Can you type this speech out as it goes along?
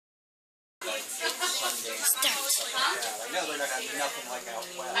Start. Yeah, I know they're not going to do nothing like out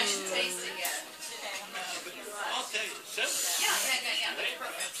west. I should taste it yet. I'll tell you, Yeah.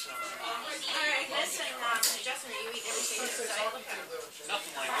 Alright, this thing, Justin, you eat everything inside.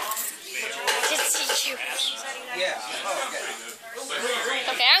 nothing like that. Just see you. Yeah. Oh, okay.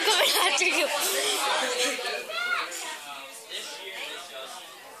 Okay, I'm coming after you.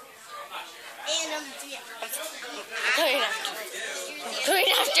 And Coming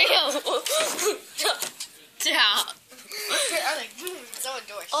after you. Yeah. so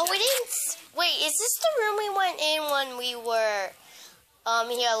adorable. Oh, we didn't. Wait, is this the room we went in when we were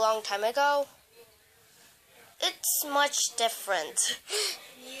here a long time ago? It's much different.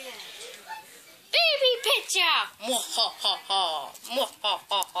 Yeah. Baby picture. Mwahaha.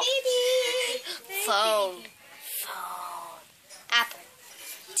 Mwahaha. Baby. Phone. Apple.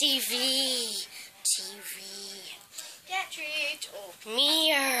 TV. Cat treat. Oh,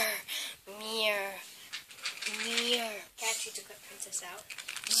 Mirror. cat treat to cut Princess out.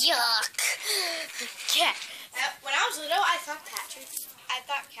 Yuck. Cat. When I was little, I thought cat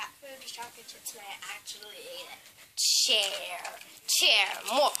food was chocolate chips, and I actually ate it. Chair.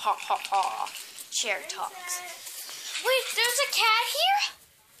 Mwahaha. Chair talks. Wait, there's a cat here?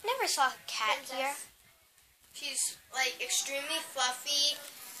 Never saw a cat here. She's like extremely fluffy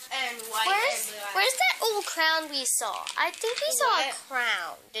and white and blue eyes. Where's that old crown we saw? I think we saw a What?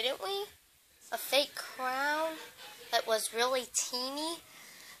 crown, didn't we? A fake crown that was really teeny.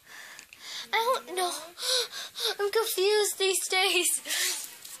 I don't know. I'm confused these days.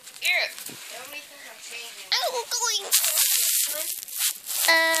 The only thing I'm changing. I'm going.